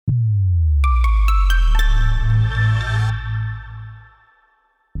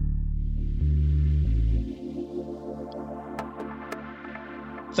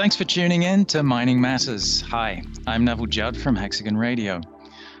Thanks for tuning in to Mining Matters. Hi, I'm Neville Judd from Hexagon Radio.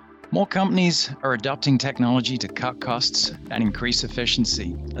 More companies are adopting technology to cut costs and increase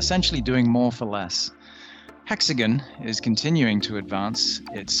efficiency, essentially doing more for less. Hexagon is continuing to advance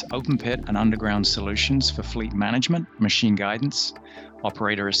its open pit and underground solutions for fleet management, machine guidance,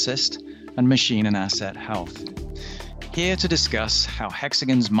 operator assist, and machine and asset health. Here to discuss how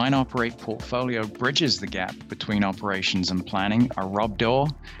Hexagon's Mine Operate portfolio bridges the gap between operations and planning are Rob Dorr,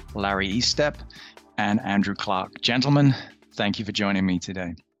 Larry Estep, and Andrew Clark. Gentlemen, thank you for joining me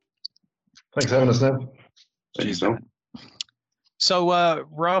today. Thanks for having us, Nev. Thanks, Nev. So,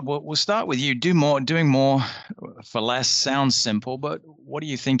 Rob, we'll start with you. Doing more for less sounds simple, but what do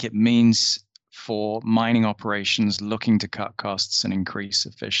you think it means for mining operations looking to cut costs and increase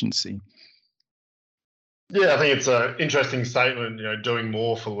efficiency? Yeah, I think it's an interesting statement. Doing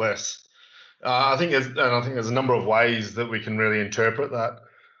more for less. I think there's a number of ways that we can really interpret that.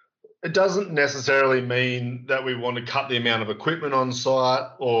 It doesn't necessarily mean that we want to cut the amount of equipment on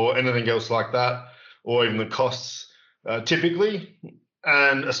site or anything else like that, or even the costs typically,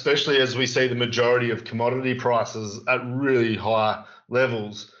 and especially as we see the majority of commodity prices at really high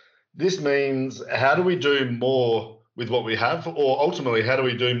levels. This means, how do we do more with what we have, or ultimately, how do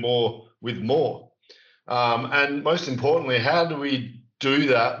we do more with more? And most importantly, how do we do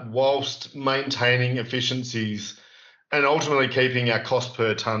that whilst maintaining efficiencies and ultimately keeping our cost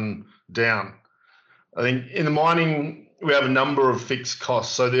per tonne down? I think in the mining, we have a number of fixed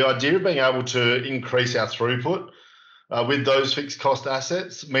costs. So the idea of being able to increase our throughput with those fixed cost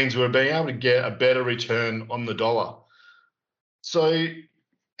assets means we're being able to get a better return on the dollar. So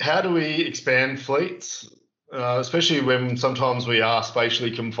how do we expand fleets, especially when sometimes we are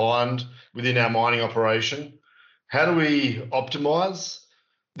spatially confined within our mining operation? How do we optimize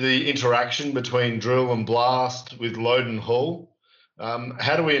the interaction between drill and blast with load and haul?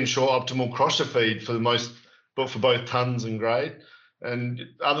 How do we ensure optimal crusher feed for both tons and grade? And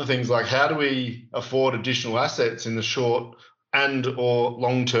other things like, how do we afford additional assets in the short and or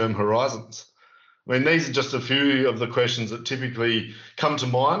long-term horizons? I mean, these are just a few of the questions that typically come to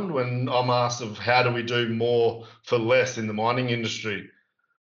mind when I'm asked of how do we do more for less in the mining industry.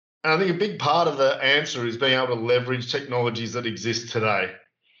 And I think a big part of the answer is being able to leverage technologies that exist today.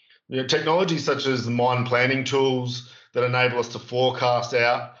 Technologies such as the mine planning tools that enable us to forecast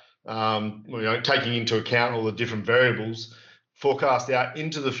out, taking into account all the different variables, forecast out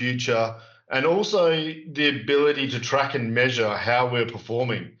into the future, and also the ability to track and measure how we're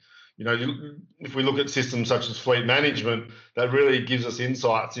performing. If we look at systems such as fleet management, that really gives us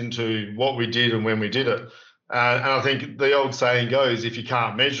insights into what we did and when we did it. And I think the old saying goes, if you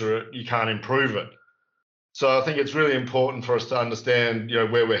can't measure it, you can't improve it. So I think it's really important for us to understand,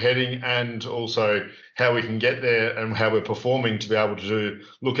 where we're heading and also how we can get there and how we're performing to be able to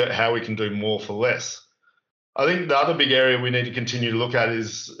look at how we can do more for less. I think the other big area we need to continue to look at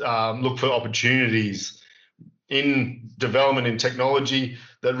is look for opportunities in development in technology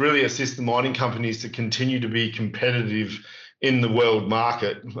that really assist the mining companies to continue to be competitive in the world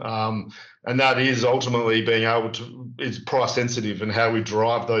market. And that is ultimately being able to, it's price sensitive and how we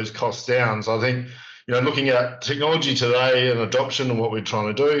drive those costs down. So I think, looking at technology today and adoption and what we're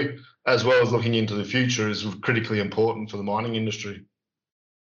trying to do, as well as looking into the future, is critically important for the mining industry.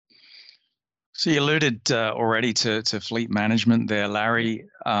 So you alluded already to fleet management there, Larry.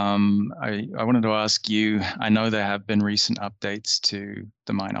 I wanted to ask you, I know there have been recent updates to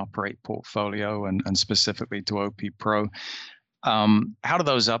the Mine Operate portfolio and specifically to OP Pro. How do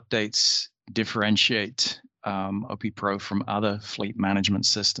those updates differentiate OP Pro from other fleet management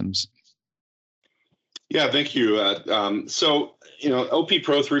systems? Yeah, thank you. So OP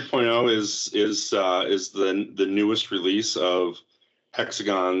Pro 3.0 is the newest release of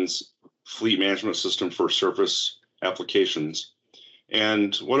Hexagon's fleet management system for surface applications.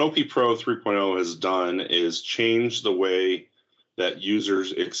 And what OP Pro 3.0 has done is change the way that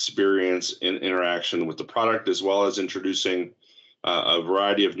users experience in interaction with the product, as well as introducing a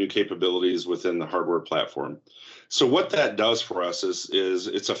variety of new capabilities within the hardware platform. So what that does for us is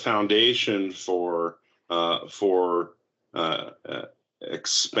it's a foundation for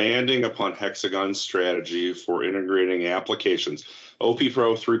expanding upon Hexagon's strategy for integrating applications. OP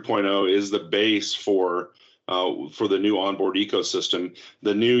Pro 3.0 is the base for the new onboard ecosystem.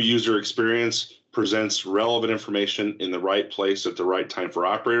 The new user experience presents relevant information in the right place at the right time for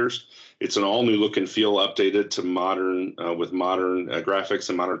operators. It's an all new look and feel, updated to modern with modern graphics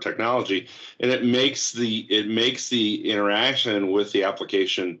and modern technology, and it makes the interaction with the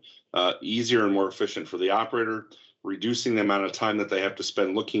application easier and more efficient for the operator, reducing the amount of time that they have to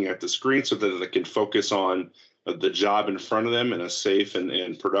spend looking at the screen so that they can focus on the job in front of them in a safe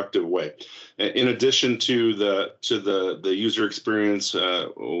and productive way. In addition to the user experience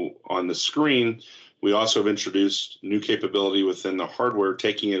on the screen, we also have introduced new capability within the hardware,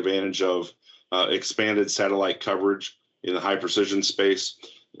 taking advantage of expanded satellite coverage in the high precision space,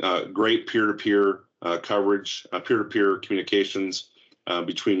 great peer-to-peer coverage, peer-to-peer communications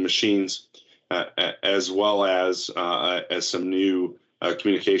between machines, as well as some new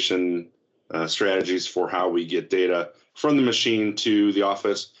communication strategies for how we get data from the machine to the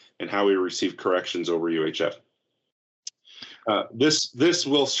office and how we receive corrections over UHF. This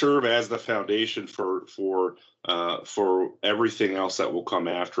will serve as the foundation for everything else that will come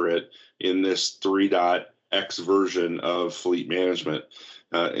after it in this 3.x version of fleet management.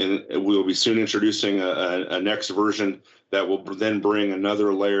 And we'll be soon introducing a next version that will then bring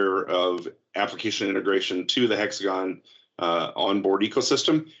another layer of application integration to the Hexagon onboard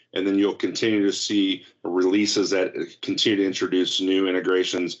ecosystem. And then you'll continue to see releases that continue to introduce new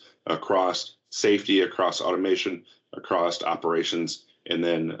integrations across safety, across automation, across operations, and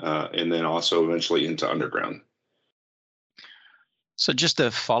then also eventually into underground. So just a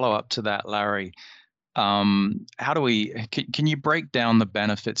follow up to that, Larry, how do can you break down the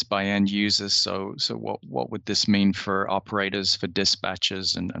benefits by end users? So what would this mean for operators, for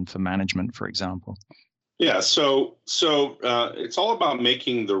dispatchers, and for management, for example? Yeah, so it's all about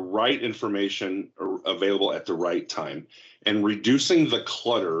making the right information available at the right time and reducing the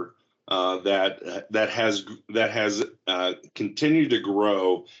clutter that has continued to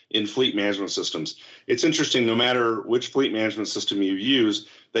grow in fleet management systems. It's interesting, no matter which fleet management system you use,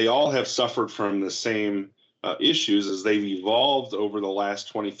 they all have suffered from the same issues as they've evolved over the last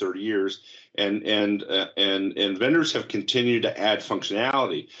 20, 30 years. And vendors have continued to add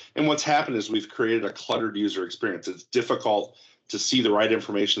functionality. And what's happened is we've created a cluttered user experience. It's difficult to see the right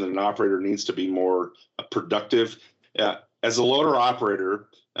information that an operator needs to be more productive. As a loader operator,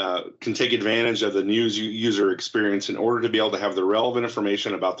 can take advantage of the new user experience in order to be able to have the relevant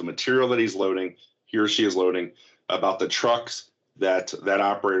information about the material that he or she is loading, about the trucks that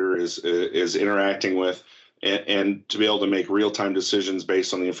operator is interacting with, and to be able to make real-time decisions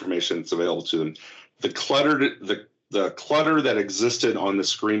based on the information that's available to them. The clutter that existed on the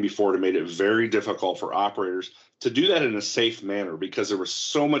screen before made it very difficult for operators to do that in a safe manner because there was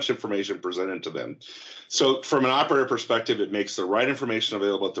so much information presented to them. So from an operator perspective, it makes the right information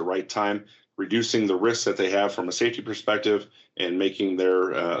available at the right time, reducing the risks that they have from a safety perspective and making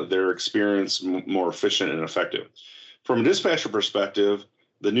their experience more efficient and effective. From a dispatcher perspective,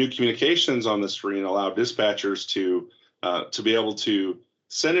 the new communications on the screen allow dispatchers to be able to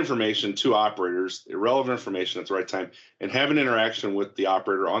send information to operators, irrelevant information at the right time, and have an interaction with the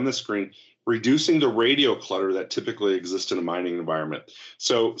operator on the screen, reducing the radio clutter that typically exists in a mining environment.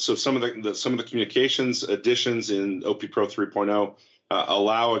 So some of the communications additions in OP Pro 3.0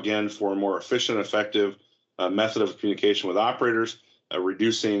 allow again for a more efficient, effective method of communication with operators,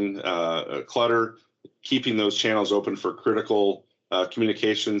 reducing clutter, keeping those channels open for critical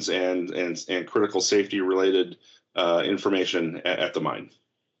communications and critical safety related information at the mine.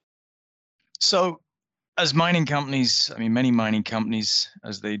 So as mining companies, many mining companies,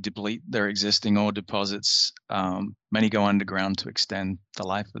 as they deplete their existing ore deposits, many go underground to extend the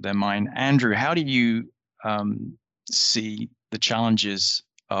life of their mine. Andrew, how do you see the challenges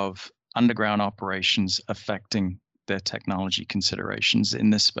of underground operations affecting their technology considerations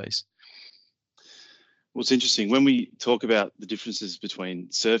in this space? Well, it's interesting. When we talk about the differences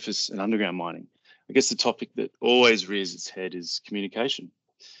between surface and underground mining, I guess the topic that always rears its head is communication.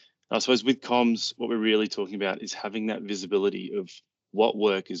 I suppose with comms, what we're really talking about is having that visibility of what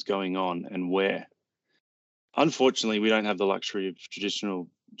work is going on and where. Unfortunately, we don't have the luxury of traditional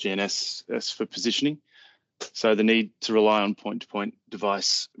GNSS for positioning. So the need to rely on point-to-point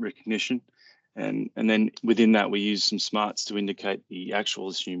device recognition. And then within that, we use some smarts to indicate the actual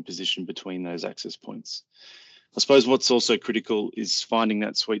assumed position between those access points. I suppose what's also critical is finding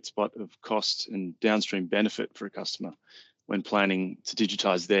that sweet spot of cost and downstream benefit for a customer when planning to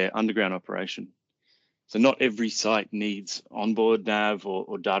digitize their underground operation. So not every site needs onboard nav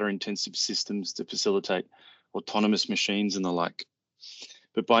or data-intensive systems to facilitate autonomous machines and the like.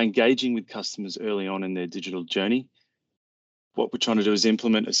 But by engaging with customers early on in their digital journey, what we're trying to do is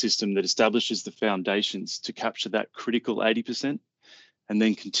implement a system that establishes the foundations to capture that critical 80% and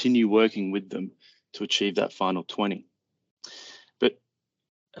then continue working with them to achieve that final 20. But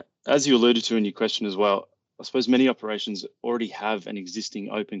as you alluded to in your question as well, I suppose many operations already have an existing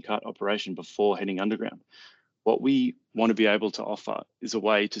open cut operation before heading underground. What we want to be able to offer is a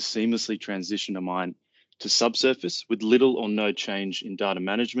way to seamlessly transition a mine to subsurface with little or no change in data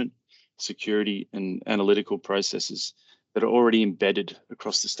management, security, and analytical processes that are already embedded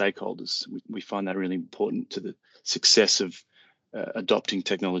across the stakeholders. We find that really important to the success of adopting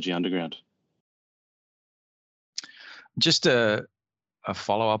technology underground. Just a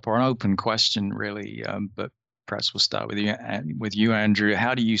follow-up or an open question, really, but perhaps we'll start with you, Andrew.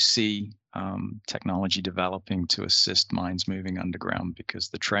 How do you see technology developing to assist mines moving underground? Because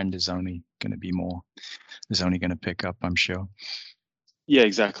the trend is only going to pick up, I'm sure. Yeah,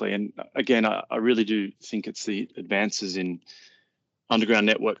 exactly. And again, I really do think it's the advances in underground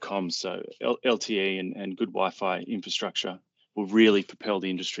network comms, so LTE and good Wi-Fi infrastructure will really propel the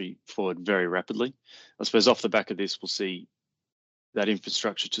industry forward very rapidly. I suppose off the back of this, we'll see that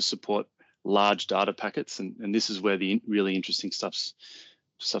infrastructure to support large data packets, and this is where the really interesting stuff's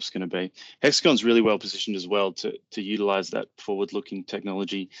going to be. Hexagon's really well positioned as well to utilize that forward-looking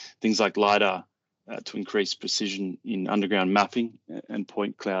technology, things like LiDAR to increase precision in underground mapping and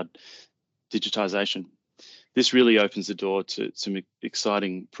point cloud digitization. This really opens the door to some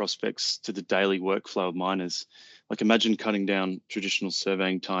exciting prospects to the daily workflow of miners. Like, imagine cutting down traditional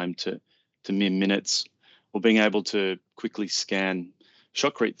surveying time to mere minutes, or being able to quickly scan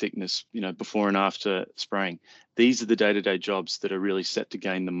shotcrete thickness, before and after spraying. These are the day-to-day jobs that are really set to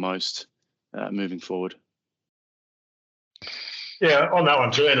gain the most moving forward. Yeah, on that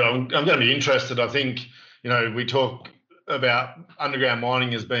one too, Andrew, I'm going to be interested. I think, we talk about underground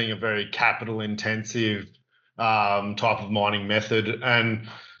mining as being a very capital-intensive type of mining method, and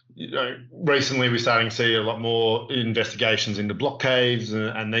recently we're starting to see a lot more investigations into block caves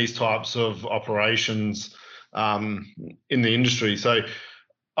and these types of operations in the industry. So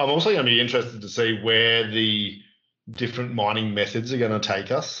I'm also going to be interested to see where the different mining methods are going to take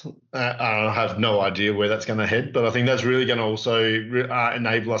us. I have no idea where that's going to head, but I think that's really going to also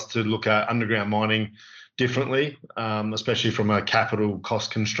enable us to look at underground mining differently, especially from a capital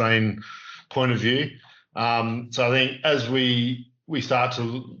cost constraint point of view. So I think as we start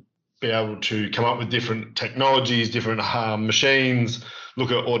to be able to come up with different technologies, different machines,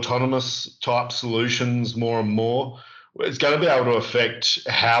 look at autonomous type solutions more and more, it's going to be able to affect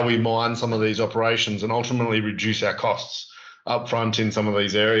how we mine some of these operations and ultimately reduce our costs up front in some of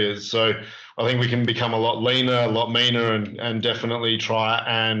these areas. So I think we can become a lot leaner, a lot meaner, and definitely try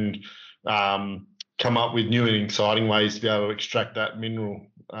and come up with new and exciting ways to be able to extract that mineral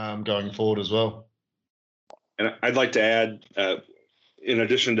going forward as well. And I'd like to add, in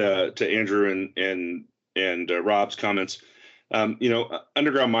addition to Andrew and Rob's comments,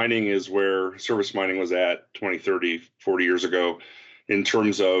 underground mining is where surface mining was at 20, 30, 40 years ago in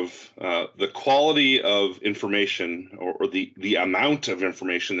terms of the quality of information or the amount of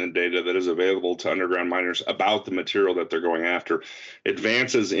information and data that is available to underground miners about the material that they're going after.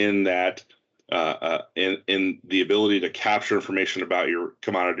 Advances in that, in the ability to capture information about your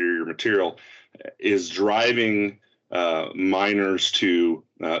commodity or your material is driving miners to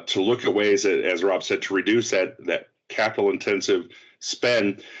look at ways that, as Rob said, to reduce that capital intensive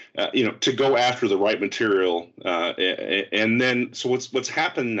spend, to go after the right material. And then, so what's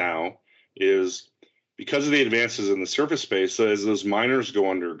happened now is, because of the advances in the surface space, so as those miners go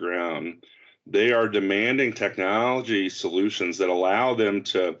underground, they are demanding technology solutions that allow them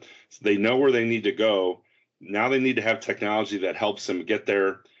to, they know where they need to go. Now they need to have technology that helps them get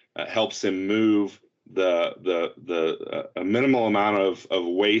there, helps them move a minimal amount of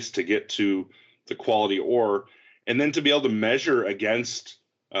waste to get to the quality ore, and then to be able to measure against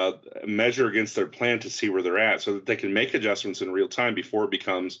their plan to see where they're at, so that they can make adjustments in real time before it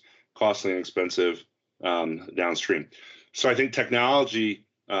becomes costly and expensive downstream. So I think technology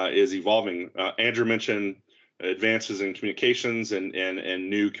is evolving. Andrew mentioned advances in communications and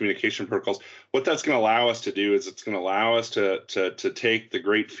new communication protocols. What that's going to allow us to do is it's going to allow us to take the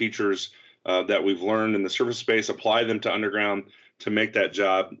great features that we've learned in the surface space, apply them to underground to make that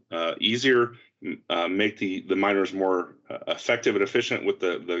job easier, make the miners more effective and efficient with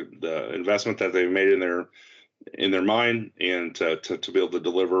the investment that they've made in their mine, and to be able to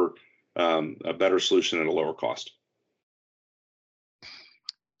deliver a better solution at a lower cost.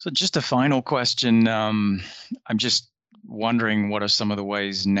 So just a final question. I'm just wondering, what are some of the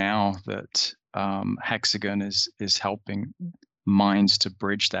ways now that Hexagon is helping mines to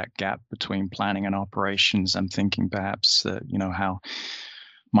bridge that gap between planning and operations? I'm thinking perhaps how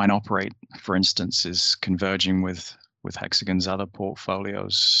Mine Operate, for instance, is converging with Hexagon's other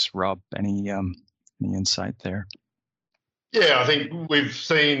portfolios. Rob, any insight there? Yeah, I think we've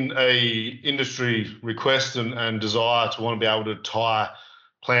seen a industry request and desire to want to be able to tie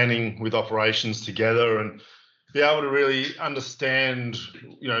planning with operations together and be able to really understand,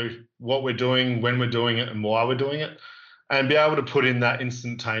 what we're doing, when we're doing it, and why we're doing it. and be able to put in that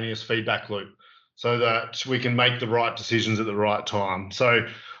instantaneous feedback loop so that we can make the right decisions at the right time. So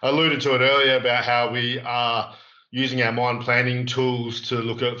I alluded to it earlier about how we are using our mine planning tools to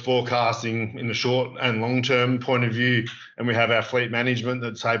look at forecasting in the short and long-term point of view, and we have our fleet management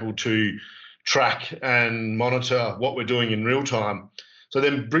that's able to track and monitor what we're doing in real time. So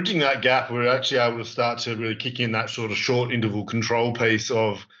then bridging that gap, we're actually able to start to really kick in that sort of short interval control piece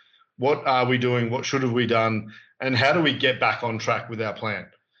of what are we doing, what should have we done, and how do we get back on track with our plan?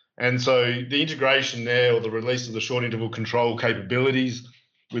 And so the integration there, or the release of the short interval control capabilities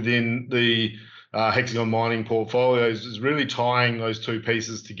within the Hexagon Mining portfolios, is really tying those two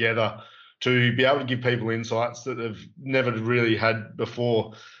pieces together to be able to give people insights that they've never really had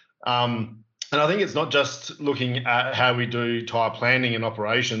before. And I think it's not just looking at how we do tire planning and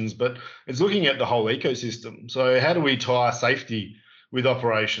operations, but it's looking at the whole ecosystem. So how do we tie safety with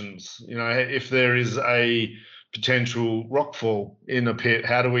operations? You know, if there is a potential rockfall in a pit,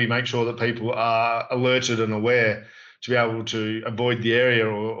 how do we make sure that people are alerted and aware to be able to avoid the area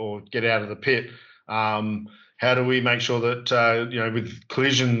or get out of the pit? How do we make sure that, with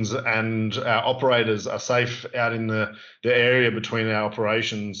collisions and our operators are safe out in the area between our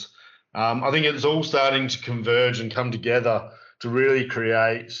operations? I think it's all starting to converge and come together to really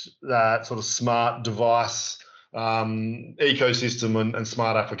create that sort of smart device ecosystem and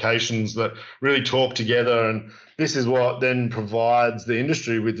smart applications that really talk together. And this is what then provides the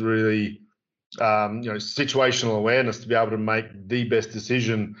industry with really situational awareness to be able to make the best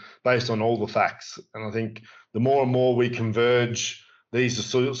decision based on all the facts. And I think the more and more we converge these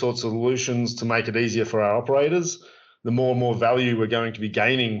sorts of solutions to make it easier for our operators, the more and more value we're going to be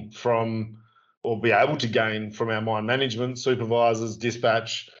gaining from, or be able to gain from, our mine management, supervisors,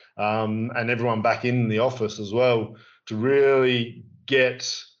 dispatch, and everyone back in the office as well, to really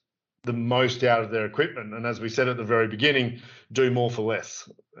get the most out of their equipment. And as we said at the very beginning, do more for less.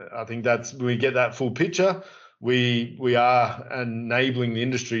 I think that's, when we get that full picture, we are enabling the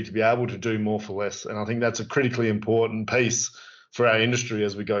industry to be able to do more for less. And I think that's a critically important piece for our industry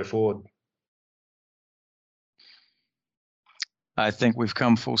as we go forward. I think we've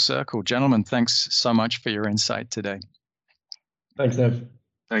come full circle. Gentlemen, thanks so much for your insight today. Thanks, Nev.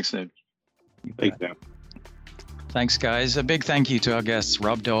 Thanks, Nev. Thanks, Nev. Thanks, guys. A big thank you to our guests,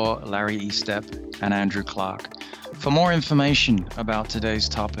 Rob Dorr, Larry Estep, and Andrew Clark. For more information about today's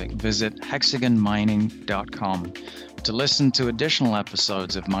topic, visit hexagonmining.com. To listen to additional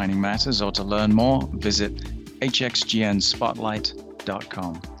episodes of Mining Matters or to learn more, visit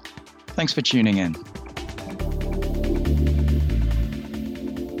hxgnspotlight.com. Thanks for tuning in.